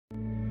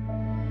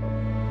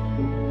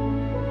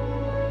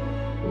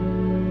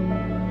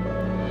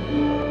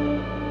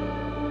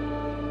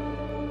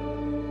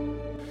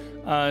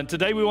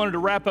Today we wanted to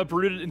wrap up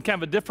Rooted in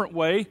kind of a different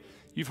way.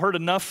 You've heard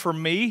enough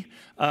from me.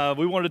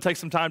 We wanted to take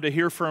some time to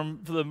hear from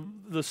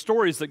the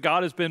stories that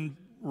God has been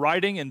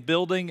writing and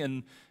building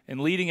and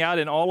leading out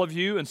in all of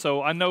you. And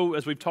so I know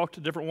as we've talked to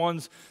different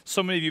ones,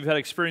 so many of you have had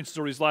experiences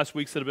over these last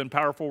weeks that have been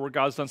powerful where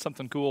God's done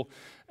something cool.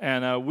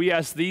 And we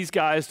asked these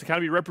guys to kind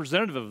of be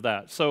representative of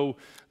that. So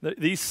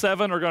these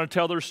 7 are going to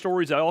tell their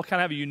stories. They all kind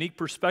of have a unique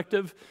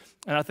perspective.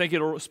 And I think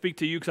it'll speak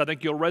to you because I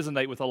think you'll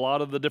resonate with a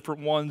lot of the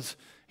different ones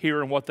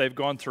here and what they've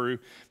gone through.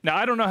 Now,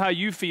 I don't know how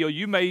you feel.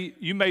 You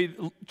may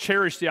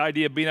cherish the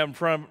idea of being up in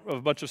front of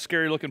a bunch of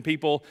scary-looking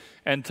people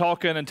and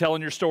talking and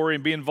telling your story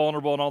and being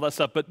vulnerable and all that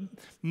stuff. But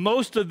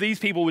most of these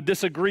people would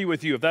disagree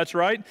with you, if that's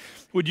right.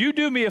 Would you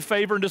do me a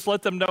favor and just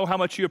let them know how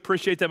much you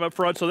appreciate them up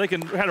front so they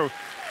can kind of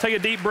take a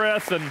deep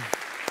breath and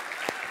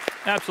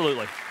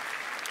absolutely.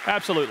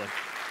 Absolutely.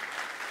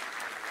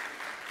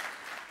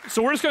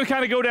 So we're just going to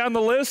kind of go down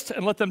the list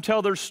and let them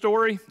tell their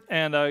story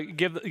and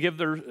give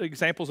their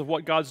examples of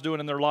what God's doing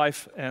in their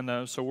life.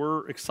 And so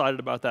we're excited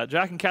about that.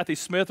 Jack and Kathy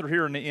Smith are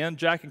here in the end.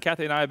 Jack and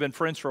Kathy and I have been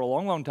friends for a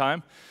long, long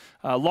time.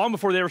 Long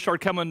before they ever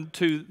started coming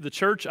to the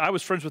church, I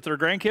was friends with their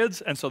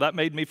grandkids, and so that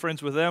made me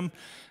friends with them.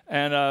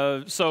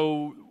 And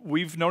so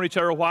we've known each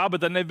other a while, but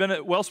then they've been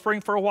at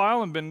WellSpring for a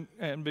while and been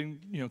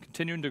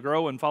continuing to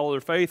grow and follow their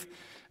faith.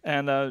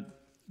 And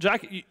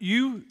Jack,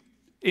 you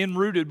in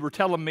Rooted were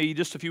telling me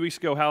just a few weeks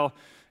ago how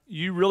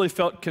you really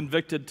felt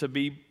convicted to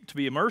be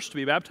immersed, to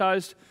be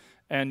baptized,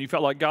 and you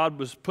felt like God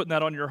was putting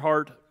that on your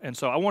heart. And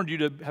so I wanted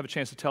you to have a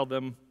chance to tell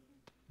them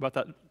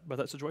about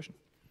that situation.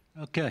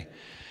 Okay.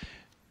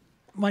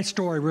 My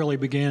story really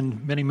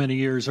began many, many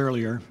years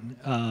earlier.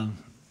 I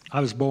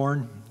was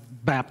born,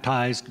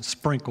 baptized,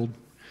 sprinkled,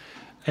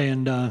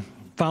 and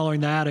following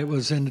that, it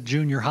was in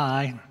junior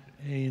high,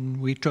 and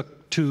we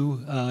took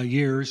 2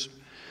 years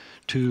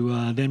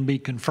to then be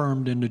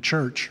confirmed into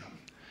church.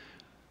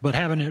 But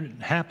having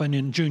it happen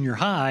in junior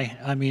high,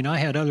 I mean, I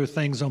had other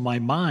things on my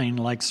mind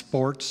like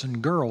sports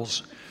and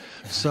girls.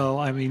 So,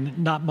 I mean,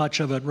 not much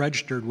of it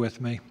registered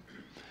with me.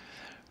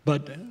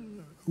 But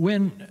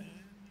when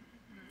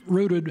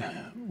Rooted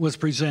was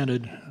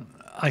presented,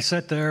 I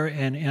sat there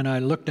and I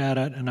looked at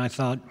it and I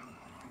thought,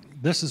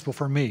 this is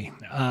for me.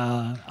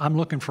 I'm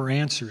looking for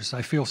answers.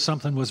 I feel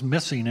something was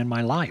missing in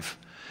my life.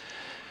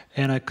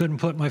 And I couldn't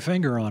put my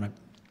finger on it.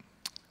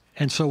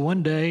 And so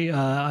one day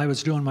I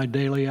was doing my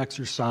daily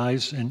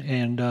exercise,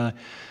 and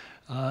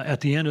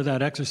at the end of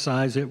that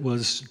exercise, it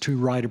was to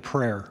write a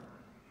prayer.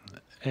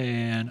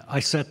 And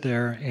I sat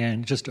there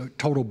and just a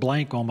total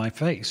blank on my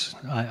face.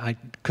 I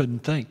couldn't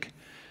think.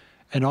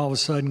 And all of a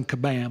sudden,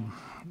 kabam,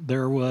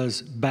 there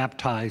was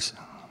baptized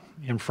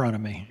in front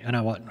of me. And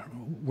I went,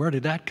 where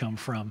did that come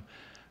from?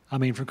 I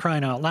mean, for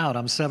crying out loud,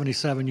 I'm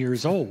 77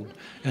 years old,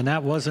 and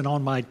that wasn't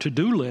on my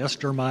to-do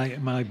list or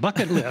my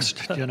bucket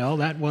list,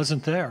 that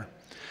wasn't there.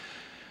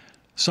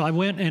 So I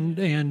went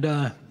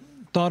and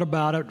thought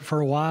about it for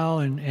a while,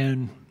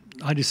 and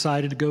I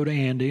decided to go to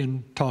Andy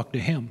and talk to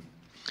him.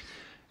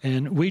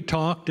 And we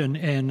talked,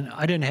 and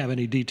I didn't have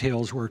any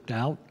details worked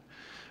out,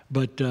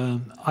 but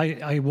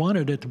I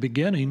wanted at the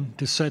beginning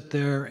to sit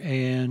there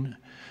and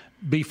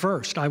be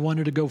first. I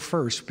wanted to go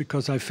first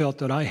because I felt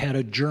that I had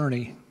a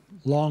journey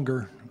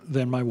longer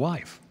than my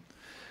wife.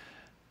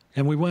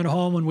 And we went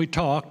home and we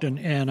talked,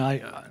 and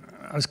I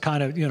was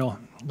kind of,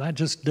 that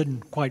just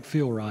didn't quite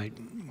feel right.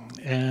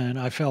 And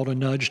I felt a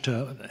nudge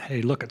to,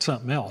 hey, look at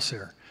something else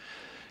here.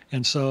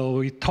 And so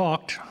we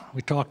talked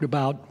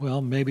about, well,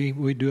 maybe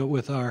we do it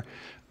with our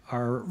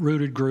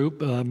Rooted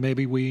group.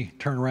 Maybe we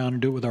turn around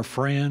and do it with our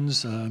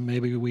friends.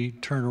 Maybe we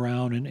turn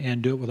around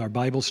and do it with our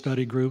Bible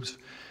study groups.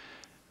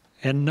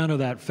 And none of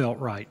that felt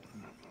right.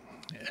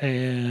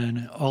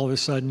 And all of a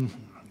sudden,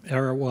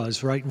 there it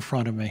was, right in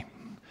front of me.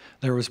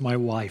 There was my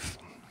wife,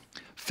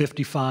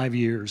 55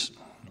 years.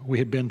 We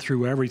had been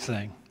through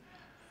everything.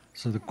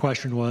 So the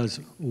question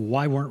was,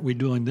 why weren't we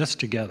doing this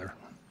together?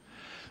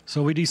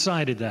 So we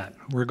decided that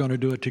we're going to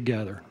do it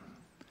together.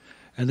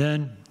 And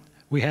then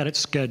we had it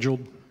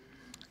scheduled.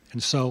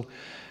 And so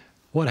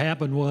what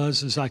happened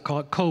was I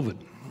caught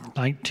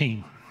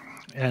COVID-19,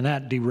 and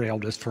that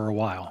derailed us for a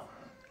while.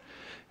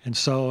 And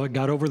so I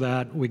got over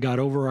that. We got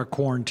over our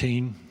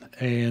quarantine,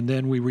 and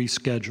then we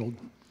rescheduled.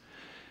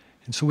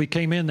 And so we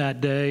came in that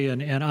day,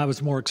 and I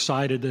was more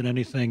excited than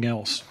anything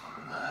else.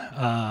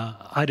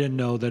 I didn't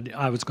know that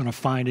I was going to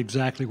find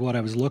exactly what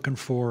I was looking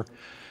for,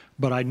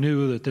 but I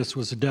knew that this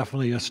was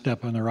definitely a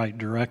step in the right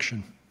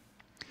direction.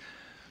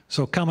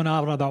 So coming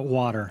out of that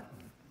water,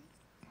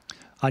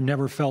 I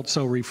never felt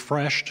so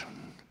refreshed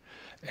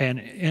and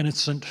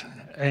innocent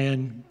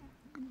and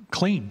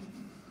clean.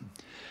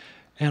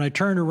 And I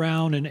turned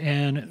around,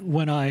 and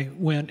when I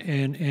went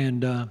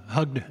and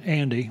hugged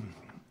Andy,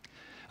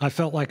 I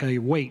felt like a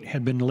weight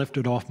had been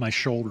lifted off my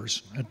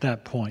shoulders at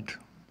that point.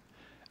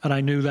 And I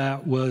knew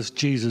that was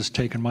Jesus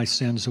taking my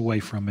sins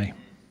away from me.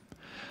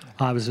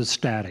 I was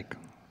ecstatic.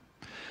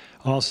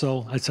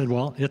 Also, I said,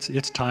 well,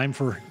 it's time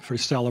for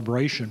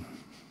celebration,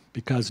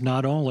 because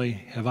not only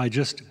have I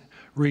just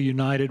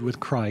reunited with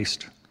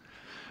Christ,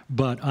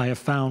 but I have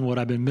found what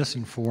I've been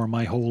missing for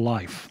my whole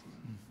life,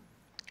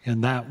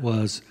 and that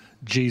was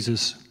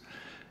Jesus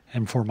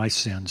and for my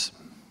sins.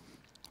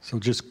 So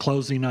just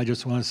closing, I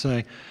just want to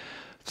say,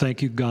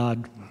 thank you,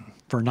 God,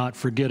 for not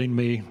forgetting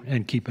me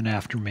and keeping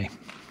after me.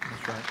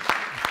 That's right.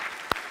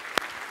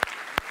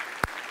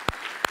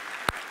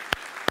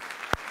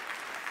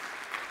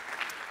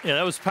 Yeah,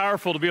 that was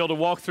powerful to be able to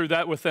walk through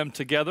that with them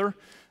together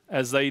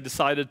as they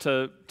decided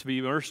to be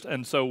immersed.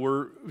 And so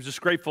we're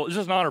just grateful. It's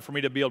just an honor for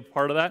me to be a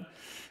part of that.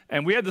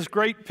 And we had this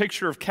great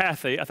picture of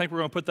Kathy. I think we're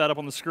going to put that up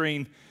on the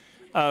screen,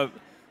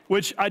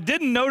 which I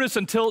didn't notice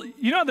until,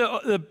 you know,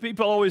 the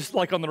people always,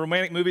 like on the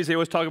romantic movies, they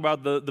always talk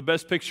about the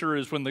best picture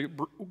is when the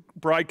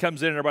bride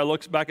comes in and everybody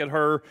looks back at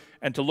her,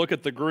 and to look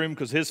at the groom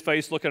because his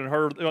face looking at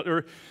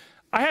her.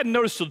 I hadn't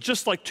noticed till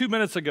just like 2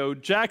 minutes ago,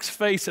 Jack's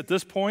face at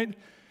this point,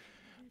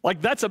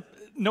 like that's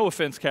no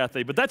offense,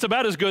 Kathy, but that's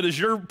about as good as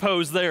your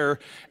pose there.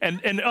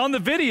 And on the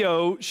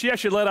video, she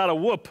actually let out a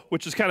whoop,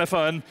 which is kind of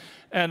fun.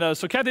 And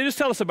so Kathy, just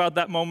tell us about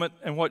that moment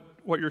and what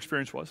your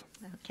experience was.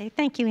 Okay,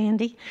 thank you,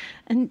 Andy.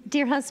 And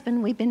dear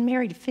husband, we've been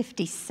married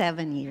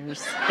 57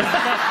 years.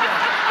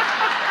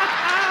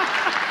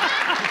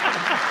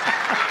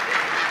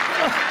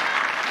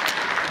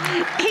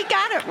 He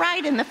got it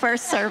right in the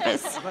first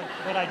service.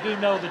 But I do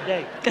know the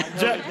date.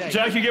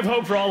 Jack, you give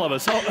hope for all of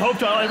us. Hope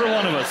to every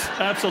one of us.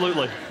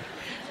 Absolutely.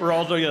 We're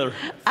all together.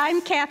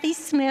 I'm Kathy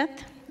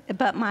Smith,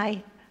 but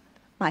my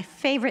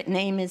favorite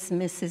name is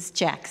Mrs.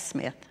 Jack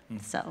Smith.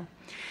 So,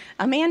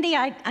 Andy,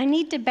 I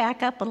need to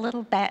back up a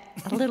little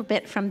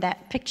bit from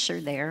that picture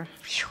there,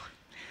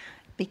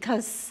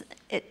 because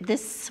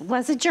this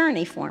was a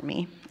journey for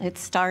me. It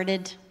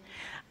started,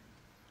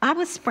 I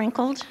was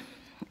sprinkled.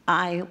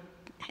 I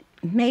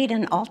made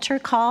an altar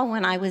call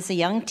when I was a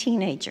young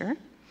teenager,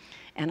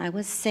 and I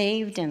was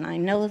saved, and I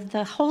know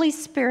the Holy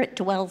Spirit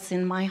dwells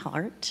in my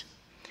heart.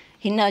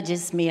 He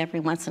nudges me every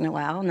once in a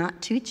while,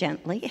 not too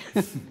gently.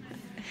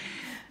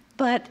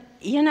 But,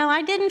 you know,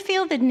 I didn't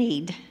feel the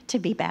need to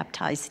be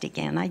baptized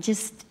again.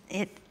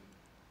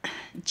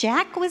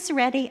 Jack was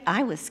ready,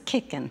 I was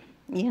kicking,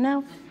 you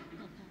know?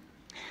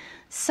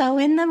 So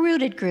in the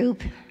Rooted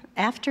group,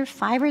 after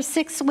 5 or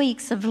 6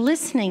 weeks of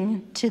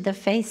listening to the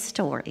faith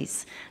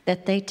stories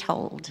that they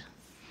told,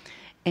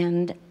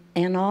 and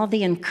all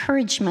the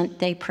encouragement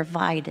they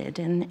provided,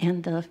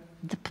 and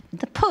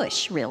the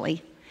push,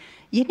 really,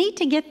 you need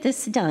to get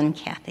this done,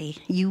 Kathy.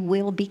 You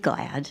will be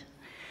glad.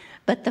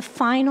 But the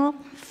final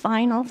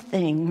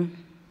thing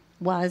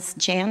was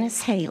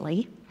Janice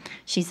Haley.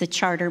 She's a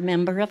charter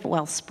member of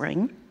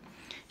WellSpring.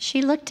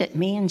 She looked at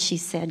me and she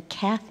said,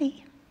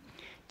 Kathy,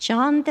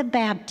 John the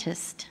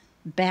Baptist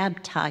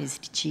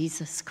baptized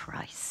Jesus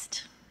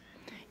Christ.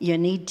 You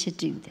need to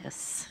do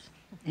this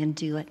and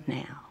do it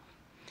now.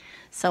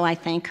 So I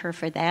thank her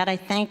for that. I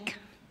thank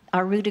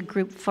our Rooted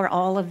group for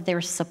all of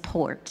their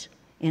support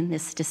in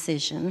this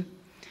decision.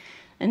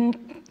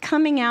 And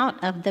coming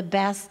out of the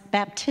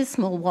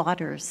baptismal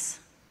waters,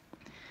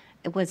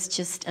 it was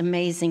just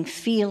amazing,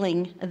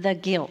 feeling the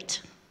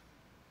guilt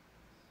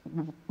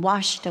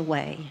washed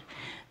away,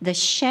 the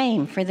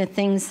shame for the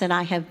things that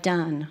I have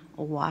done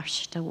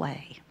washed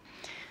away,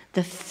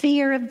 the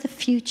fear of the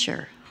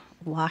future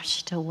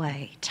washed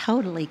away,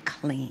 totally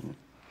clean.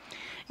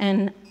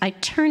 And I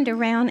turned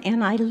around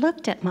and I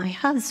looked at my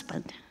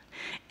husband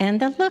and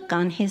the look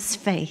on his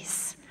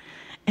face,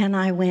 and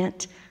I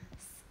went,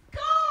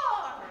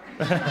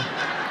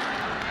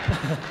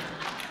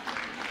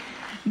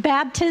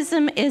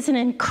 baptism is an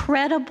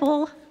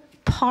incredible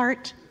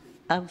part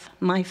of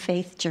my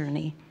faith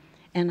journey,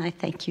 and I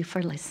thank you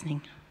for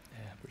listening.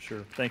 Yeah, for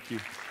sure. Thank you.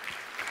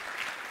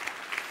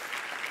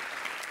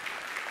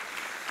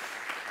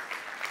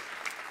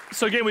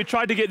 So again, we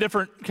tried to get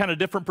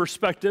different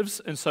perspectives,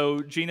 and so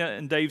Gina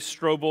and Dave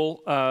Strobel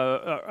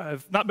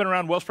have not been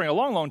around WellSpring a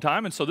long, long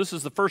time, and so this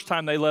is the first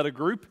time they led a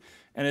group.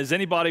 And as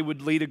anybody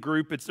would lead a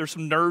group, there's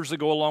some nerves that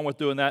go along with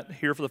doing that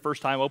here for the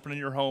first time, opening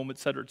your home, et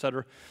cetera, et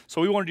cetera.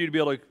 So we wanted you to be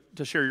able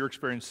to share your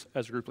experience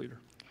as a group leader.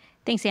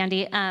 Thanks,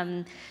 Andy.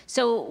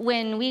 So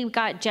when we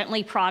got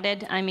gently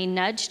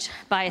nudged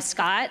by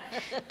Scott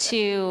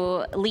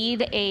to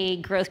lead a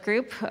growth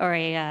group or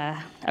a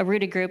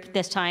Rooted group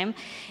this time,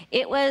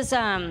 it was,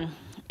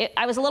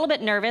 I was a little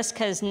bit nervous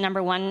because,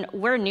 number one,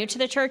 we're new to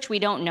the church. We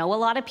don't know a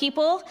lot of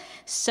people.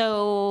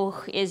 So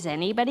is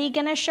anybody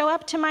going to show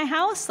up to my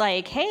house?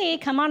 Like, hey,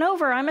 come on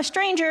over. I'm a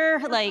stranger.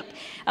 Like,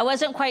 I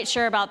wasn't quite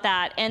sure about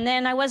that. And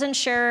then I wasn't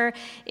sure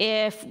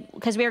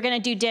because we were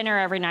going to do dinner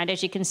every night,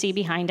 as you can see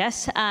behind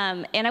us.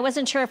 And I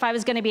wasn't sure if I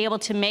was going to be able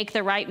to make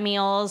the right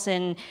meals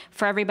and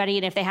for everybody,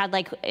 and if they had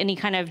like any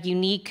kind of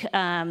unique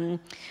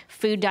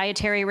food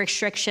dietary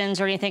restrictions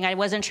or anything. I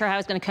wasn't sure how I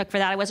was going to cook for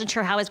that. I wasn't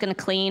sure how I was going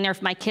to clean or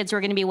if my kids were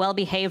going to be well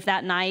behaved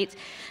that night.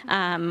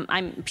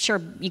 I'm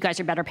sure you guys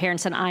are better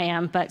parents than I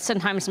am, but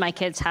sometimes my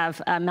kids have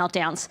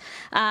meltdowns.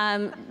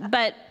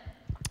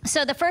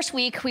 So the first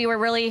week we were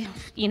really,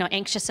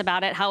 anxious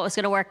about it, how it was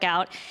going to work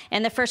out.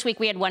 And the first week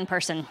we had one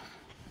person.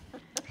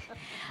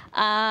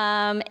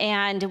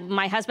 And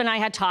my husband and I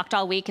had talked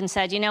all week and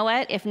said, you know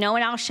what, if no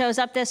one else shows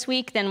up this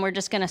week, then we're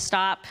just going to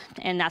stop,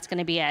 and that's going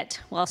to be it.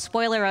 Well,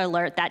 spoiler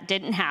alert, that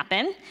didn't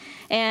happen.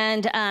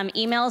 And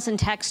emails and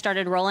texts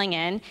started rolling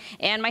in.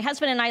 And my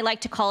husband and I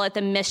like to call it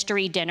the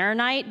mystery dinner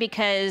night,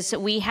 because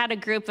we had a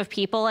group of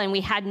people and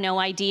we had no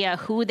idea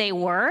who they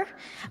were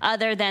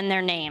other than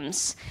their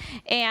names.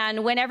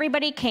 And when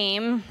everybody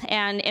came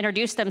and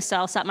introduced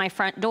themselves at my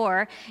front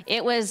door,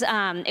 it was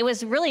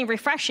really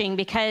refreshing,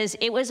 because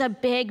it was a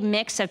big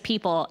mix of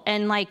people.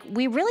 And like,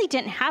 we really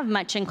didn't have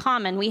much in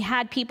common. We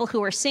had people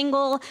who were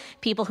single,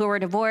 people who were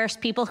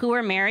divorced, people who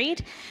were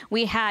married.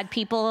 We had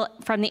people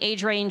from the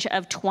age range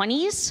of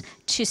 20s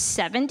to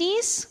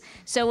 70s,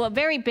 so a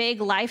very big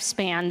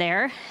lifespan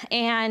there.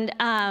 And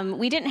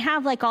we didn't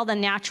have like all the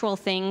natural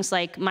things,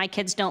 like my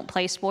kids don't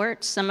play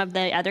sports, some of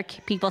the other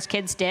people's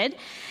kids did.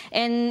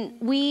 And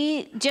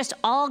we just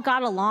all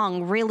got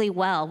along really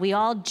well. We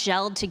all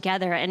gelled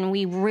together, and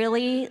we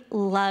really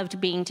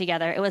loved being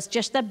together. It was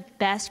just the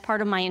best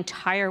part of my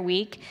entire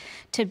week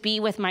to be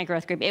with my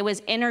growth group. It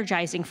was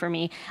energizing for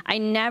me. I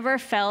never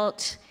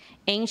felt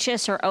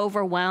anxious or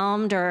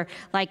overwhelmed or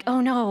like, oh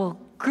no,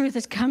 Ruth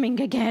is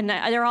coming again.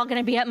 They're all going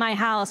to be at my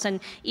house. And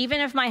even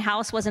if my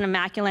house wasn't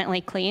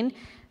immaculately clean,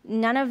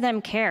 none of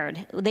them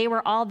cared. They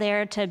were all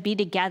there to be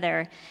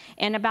together.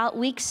 And about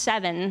week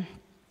 7,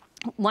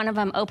 one of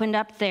them opened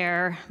up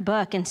their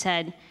book and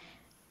said,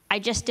 I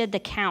just did the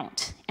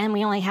count, and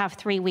we only have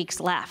 3 weeks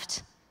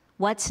left.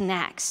 What's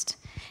next?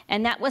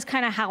 And that was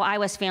kind of how I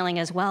was feeling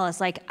as well. It's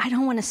like, I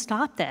don't want to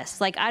stop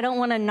this. Like, I don't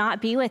want to not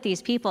be with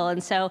these people.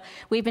 And so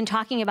we've been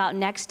talking about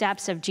next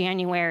steps of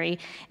January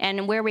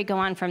and where we go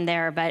on from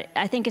there. But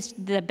I think it's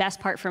the best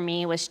part for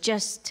me was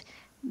just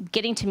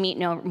getting to meet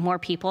more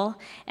people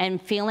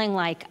and feeling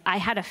like I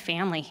had a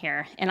family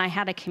here and I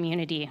had a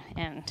community.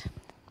 And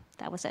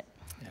that was it.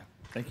 Yeah,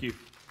 thank you.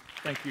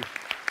 Thank you.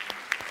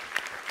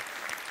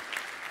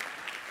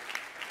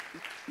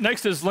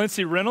 Next is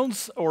Lindsay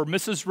Reynolds, or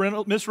Miss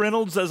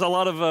Reynolds, as a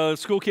lot of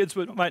school kids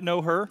might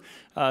know her,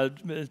 a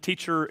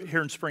teacher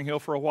here in Spring Hill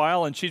for a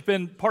while, and she's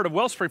been part of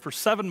WellSpring for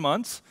 7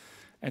 months,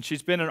 and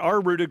she's been in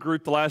our Rooted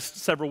group the last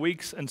several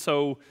weeks. And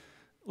so,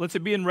 Lindsay,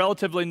 being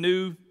relatively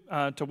new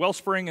to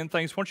WellSpring and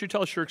things, why don't you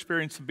tell us your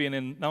experience of being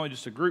in not only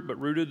just a group,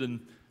 but Rooted, and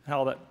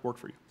how that worked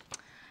for you?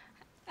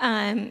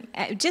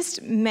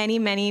 Just many,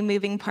 many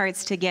moving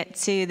parts to get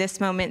to this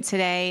moment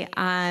today.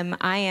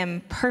 I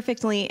am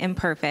perfectly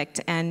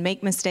imperfect and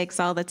make mistakes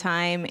all the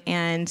time.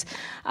 And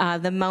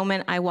the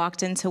moment I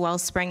walked into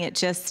WellSpring, it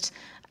just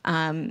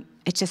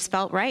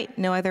felt right.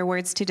 No other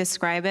words to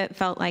describe it.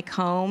 Felt like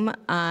home.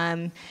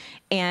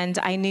 And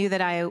I knew that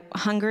I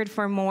hungered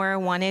for more,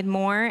 wanted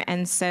more,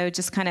 and so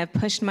just kind of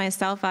pushed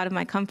myself out of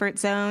my comfort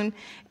zone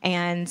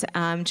and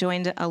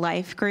joined a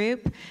life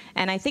group.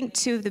 And I think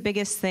two of the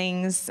biggest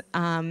things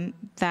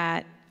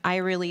that I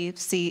really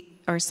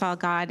saw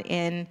God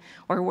in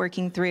or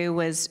working through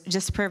was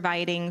just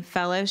providing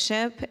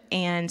fellowship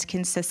and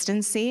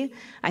consistency.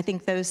 I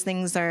think those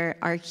things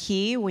are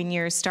key when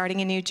you're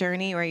starting a new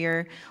journey or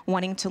you're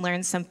wanting to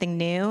learn something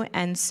new.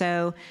 And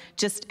so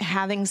just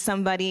having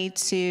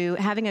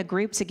a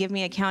group to give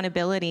me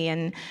accountability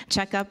and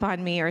check up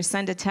on me or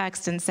send a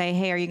text and say,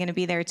 hey, are you going to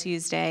be there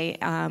Tuesday?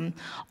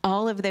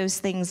 All of those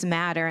things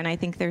matter, and I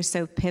think they're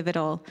so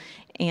pivotal.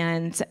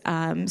 And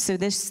so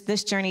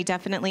this journey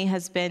definitely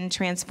has been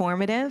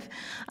transformative.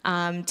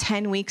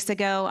 10 weeks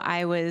ago,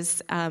 I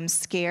was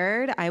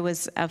scared. I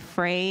was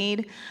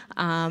afraid.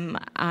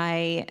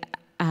 I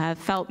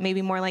felt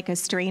maybe more like a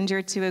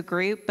stranger to a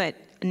group. But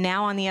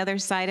now on the other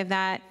side of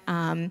that,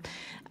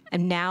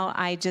 and now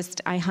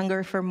I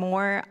hunger for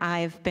more.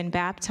 I've been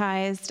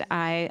baptized.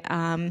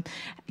 I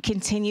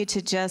continue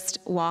to just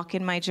walk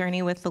in my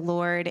journey with the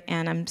Lord,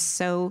 and I'm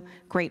so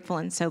grateful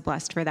and so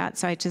blessed for that.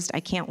 So I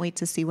can't wait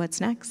to see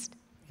what's next.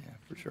 Yeah,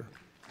 for sure.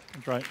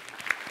 That's right.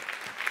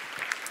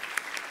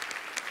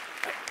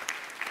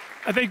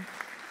 I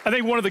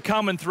think one of the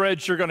common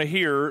threads you're going to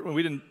hear, when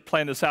we didn't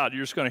plan this out,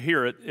 you're just going to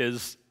hear it,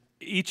 is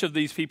each of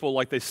these people,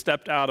 like they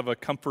stepped out of a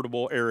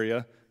comfortable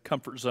area,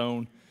 comfort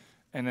zone,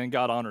 and then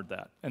God honored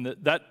that. And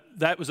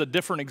that was a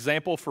different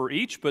example for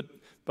each, but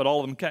all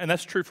of them can, and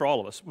that's true for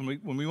all of us. When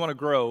we want to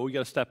grow, we got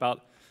to step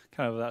out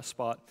kind of that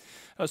spot.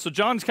 So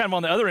John's kind of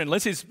on the other end.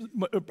 Lindsay's,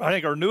 I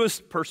think, our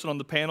newest person on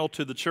the panel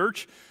to the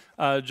church.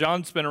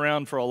 John's been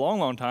around for a long,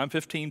 long time,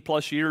 15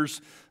 plus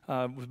years,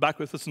 was back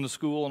with us in the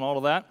school and all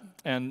of that.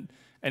 And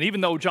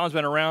even though John's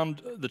been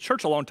around the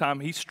church a long time,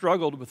 he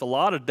struggled with a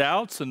lot of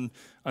doubts and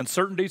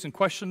uncertainties and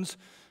questions.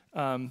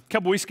 A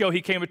couple weeks ago,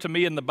 he came up to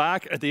me in the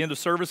back at the end of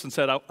service and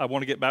said, I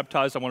want to get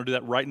baptized. I want to do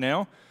that right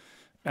now.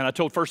 And I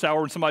told First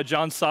Hour, when somebody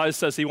John's size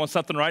says he wants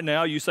something right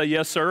now, you say,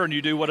 yes, sir, and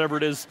you do whatever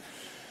it is.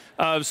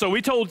 So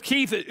we told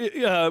Keith,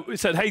 we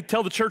said, hey,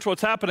 tell the church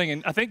what's happening.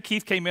 And I think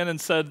Keith came in and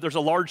said, there's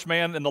a large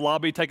man in the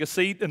lobby, take a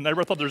seat. And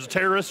everyone thought there's a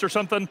terrorist or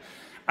something.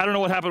 I don't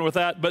know what happened with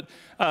that. But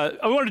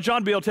I wanted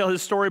John to be able to tell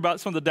his story about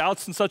some of the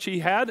doubts and such he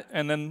had,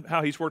 and then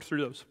how he's worked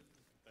through those.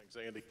 Thanks,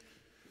 Andy.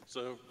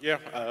 So, yeah,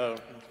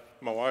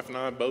 my wife and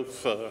I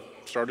both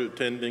started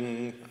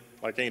attending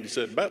like Andy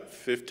said, about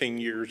 15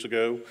 years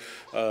ago,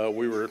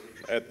 we were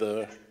at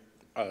the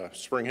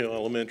Spring Hill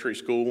Elementary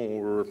School, and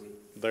we were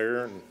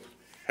there and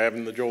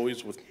having the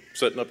joys with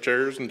setting up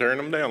chairs and tearing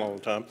them down all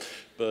the time.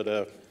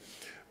 But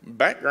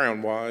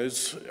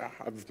background-wise,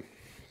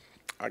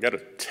 I got a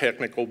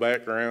technical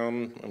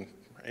background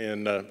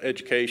and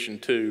education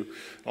too.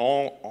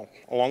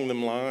 Along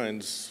them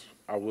lines,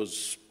 I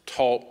was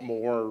taught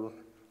more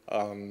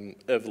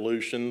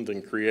evolution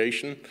than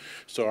creation,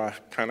 so I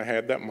kind of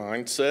had that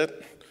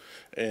mindset,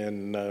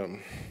 and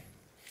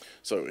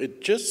so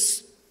it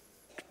just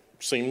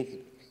seemed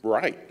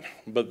right.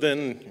 But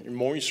then the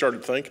more you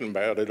started thinking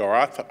about it, or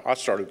I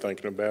started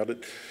thinking about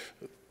it,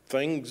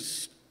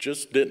 things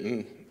just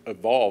didn't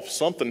evolve.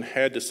 Something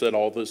had to set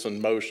all this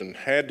in motion,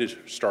 had to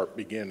start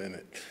beginning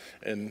it.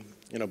 And,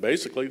 you know,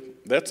 basically,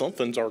 that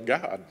something's our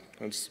God.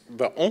 It's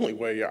the only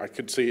way I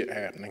could see it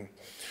happening.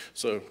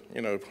 So,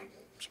 you know,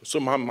 so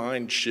my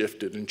mind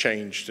shifted and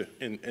changed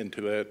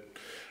into that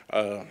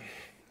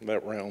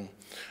realm.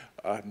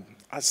 I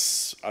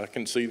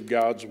can see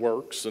God's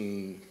works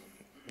and,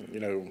 you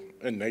know,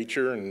 in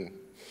nature and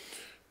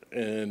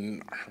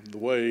the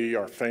way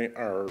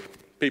our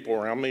people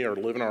around me are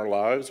living our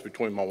lives,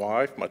 between my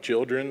wife, my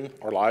children,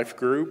 our life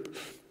group,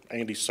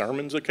 Andy's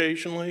sermons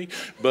occasionally,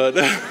 but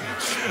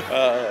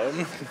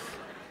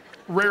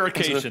rare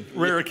occasion,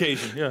 rare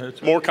occasion. Yeah,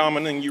 it's more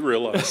common than you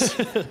realize.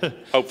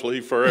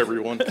 Hopefully for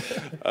everyone.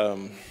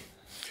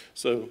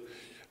 So,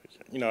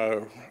 you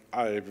know,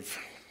 I've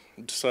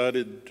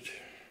decided,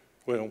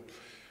 well,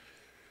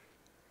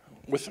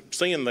 with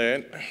seeing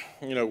that,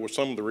 you know, with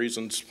some of the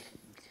reasons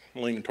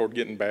leaning toward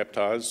getting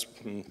baptized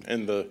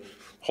and the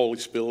Holy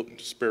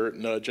Spirit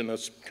nudging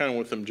us kind of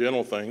with them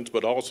gentle things,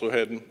 but also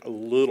had a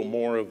little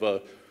more of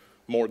a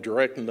more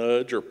direct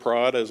nudge or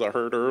prod, as I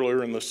heard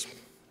earlier in this,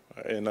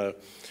 and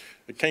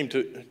it came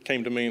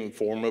to me in the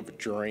form of a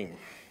dream.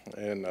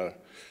 And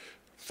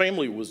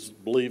family was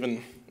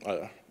leaving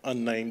an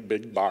unnamed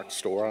big box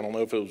store. I don't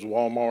know if it was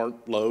Walmart,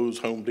 Lowe's,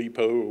 Home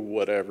Depot, or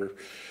whatever.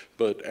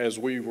 But as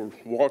we were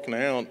walking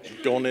out,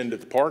 going into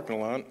the parking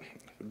lot,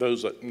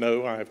 those that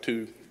know, I have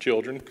 2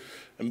 children,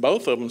 and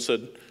both of them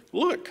said,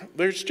 "Look,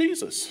 there's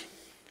Jesus,"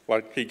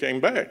 like he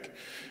came back.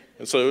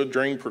 And so the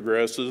dream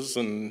progresses,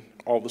 and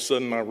all of a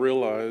sudden I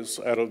realize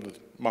out of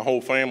my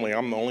whole family,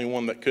 I'm the only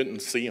one that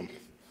couldn't see him.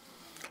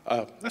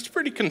 That's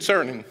pretty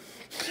concerning.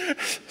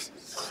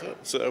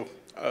 so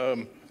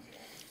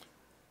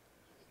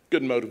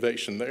good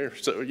motivation there.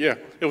 So yeah,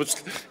 it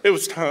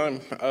was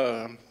time,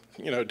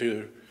 you know,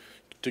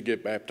 to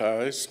get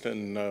baptized,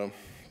 and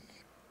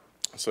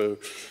so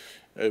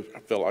I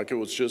felt like it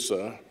was just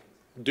a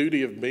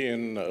duty of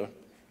being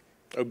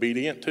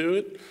obedient to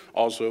it.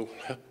 Also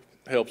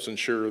helps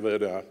ensure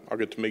that I'll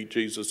get to meet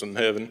Jesus in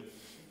heaven,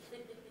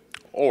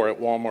 or at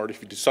Walmart if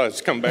he decides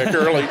to come back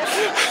early.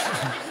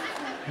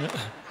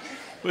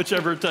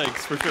 Whichever it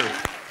takes, for sure.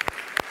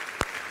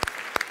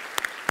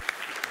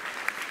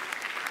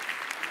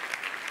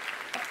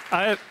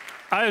 I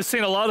have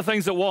seen a lot of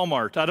things at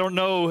Walmart. I don't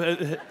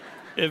know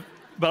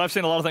but I've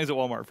seen a lot of things at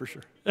Walmart for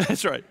sure.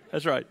 That's right.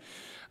 That's right.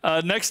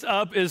 Next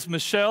up is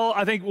Michelle.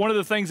 I think one of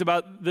the things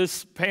about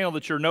this panel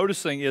that you're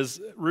noticing is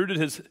Rooted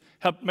has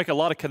helped make a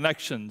lot of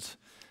connections.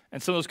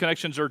 And some of those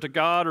connections are to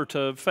God or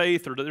to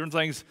faith or to different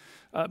things,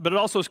 but it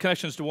also has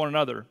connections to one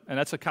another. And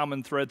that's a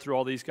common thread through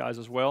all these guys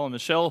as well. And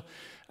Michelle,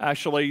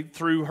 actually,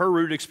 through her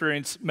Rooted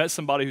experience, met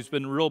somebody who's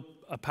been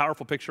a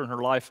powerful picture in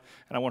her life.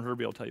 And I want her to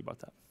be able to tell you about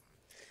that.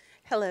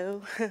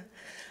 Hello.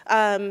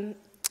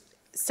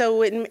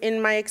 So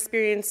in my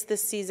experience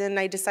this season,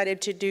 I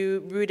decided to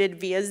do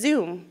Rooted via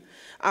Zoom.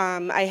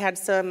 I had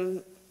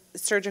some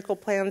surgical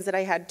plans that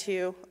I had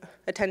to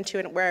attend to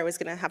and where I was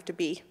going to have to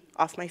be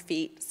off my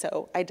feet.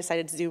 So I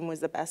decided Zoom was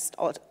the best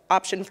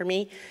option for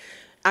me.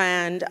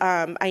 And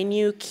I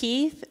knew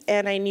Keith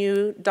and I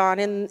knew Dawn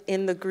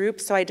in the group,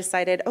 so I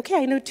decided,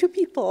 okay, I know 2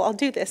 people, I'll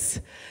do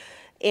this.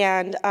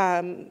 And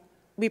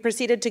we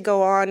proceeded to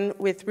go on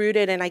with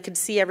Rooted, and I could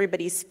see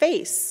everybody's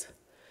face.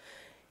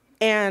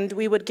 And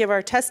we would give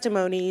our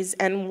testimonies,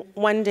 and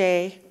one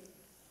day,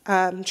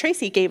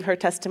 Tracy gave her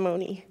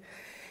testimony.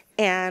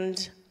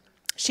 And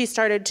she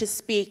started to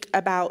speak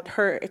about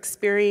her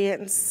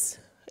experience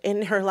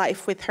in her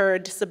life with her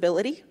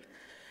disability.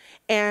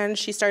 And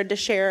she started to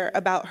share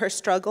about her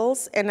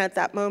struggles. And at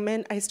that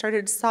moment, I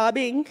started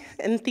sobbing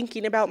and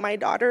thinking about my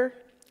daughter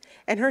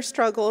and her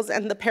struggles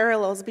and the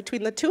parallels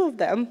between the 2 of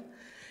them.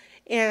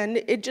 And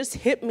it just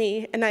hit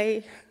me, and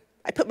I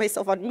put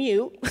myself on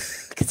mute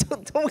because no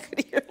one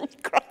could hear me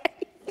cry.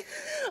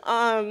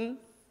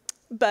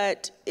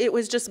 But it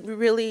was just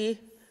really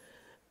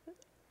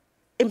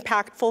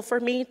impactful for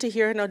me to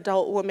hear an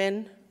adult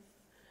woman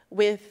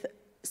with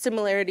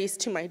similarities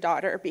to my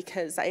daughter,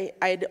 because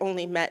I'd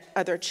only met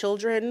other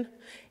children,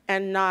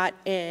 and not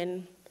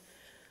in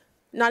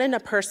a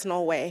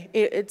personal way.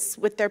 It's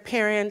with their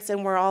parents,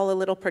 and we're all a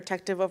little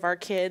protective of our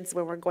kids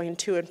when we're going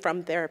to and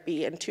from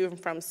therapy and to and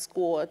from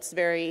school. It's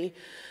very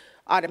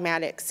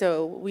automatic.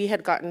 So we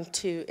had gotten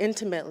to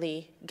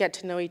intimately get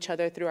to know each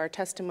other through our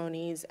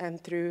testimonies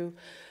and through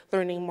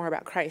learning more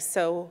about Christ.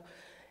 So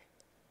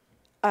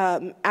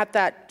at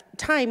that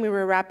time, we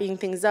were wrapping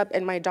things up,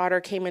 and my daughter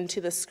came into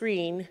the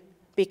screen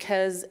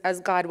because, as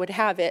God would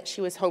have it,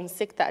 she was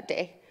homesick that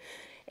day.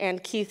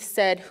 And Keith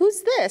said,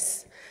 "Who's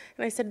this?"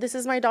 And I said, "This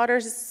is my daughter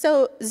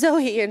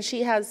Zoe, and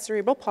she has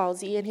cerebral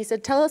palsy." And he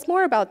said, "Tell us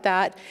more about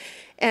that."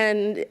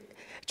 And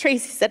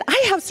Tracy said,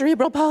 "I have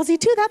cerebral palsy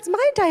too, that's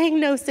my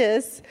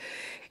diagnosis."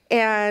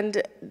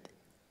 And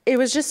it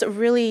was just a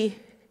really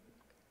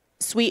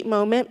sweet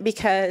moment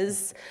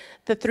because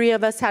the three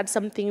of us had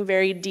something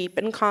very deep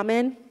in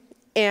common.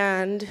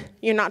 And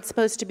you're not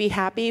supposed to be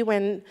happy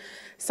when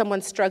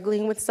someone's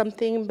struggling with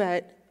something,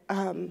 but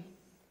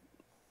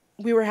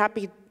we were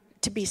happy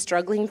to be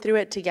struggling through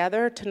it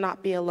together, to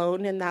not be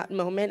alone in that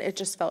moment. It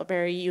just felt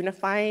very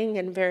unifying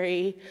and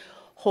very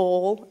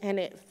whole, and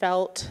it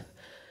felt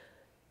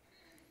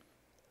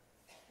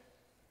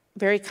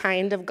very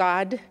kind of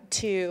God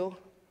to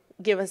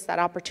give us that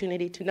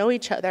opportunity to know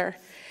each other.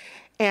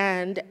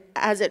 And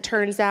as it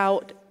turns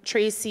out,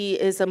 Tracy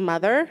is a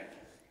mother,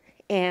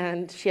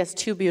 and she has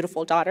 2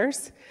 beautiful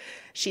daughters.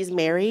 She's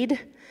married,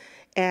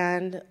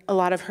 and a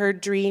lot of her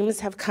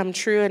dreams have come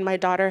true, and my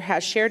daughter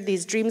has shared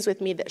these dreams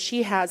with me that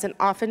she has, and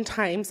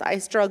oftentimes I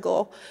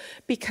struggle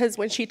because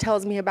when she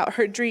tells me about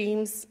her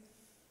dreams,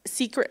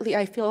 secretly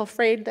I feel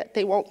afraid that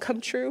they won't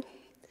come true.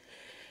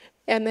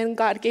 And then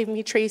God gave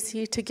me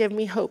Tracy to give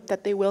me hope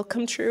that they will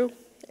come true.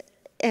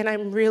 And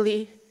I'm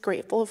really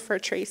grateful for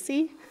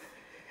Tracy,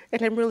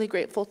 and I'm really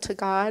grateful to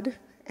God,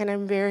 and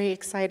I'm very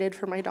excited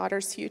for my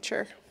daughter's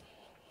future.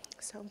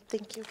 So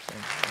thank you.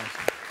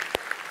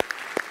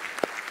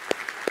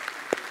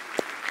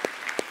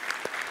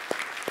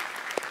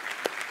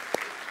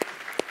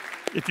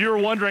 If you were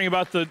wondering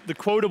about the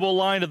quotable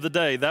line of the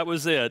day, that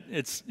was it.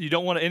 You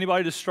don't want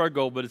anybody to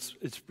struggle, but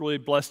it's really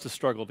blessed to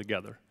struggle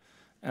together.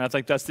 And I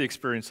think that's the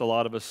experience a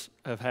lot of us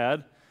have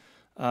had.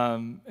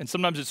 And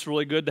sometimes it's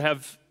really good to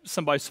have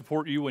somebody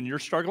support you when you're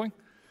struggling.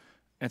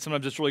 And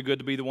sometimes it's really good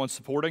to be the one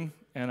supporting.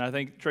 And I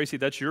think, Tracy,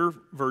 that's your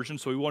version,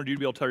 so we wanted you to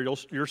be able to tell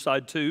your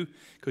side too,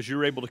 because you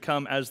were able to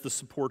come as the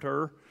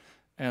supporter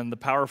and the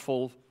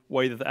powerful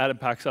way that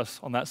impacts us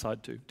on that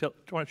side too. Why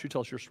don't you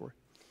tell us your story?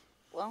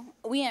 Well,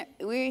 we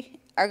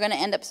are going to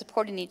end up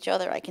supporting each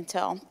other, I can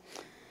tell.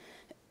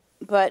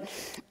 But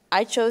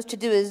I chose to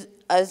do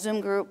a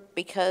Zoom group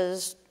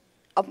because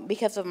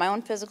of my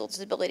own physical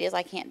disabilities.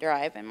 I can't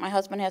drive, and my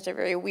husband has a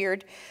very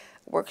weird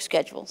work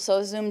schedule.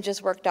 So Zoom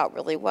just worked out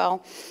really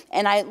well.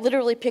 And I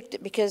literally picked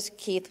it because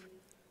Keith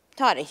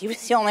taught it. He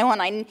was the only one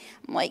I'm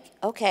like,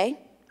 okay.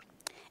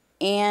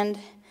 And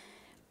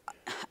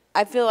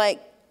I feel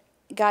like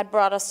God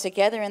brought us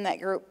together in that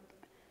group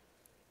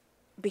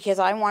because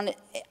I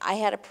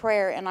had a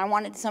prayer, and I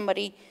wanted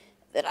somebody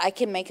that I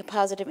can make a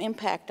positive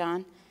impact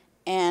on.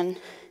 And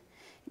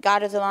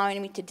God is allowing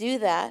me to do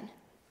that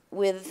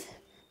with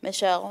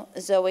Michelle,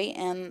 Zoe,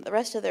 and the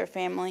rest of their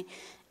family.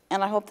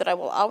 And I hope that I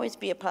will always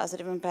be a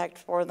positive impact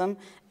for them.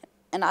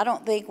 And I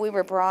don't think we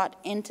were brought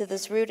into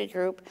this Rooted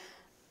group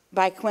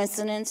by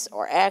coincidence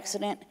or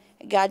accident.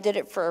 God did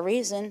it for a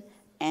reason.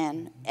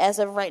 And as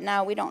of right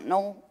now, we don't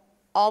know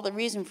all the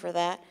reason for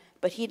that,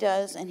 but He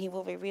does, and He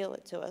will reveal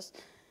it to us.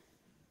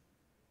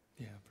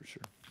 Yeah, for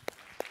sure.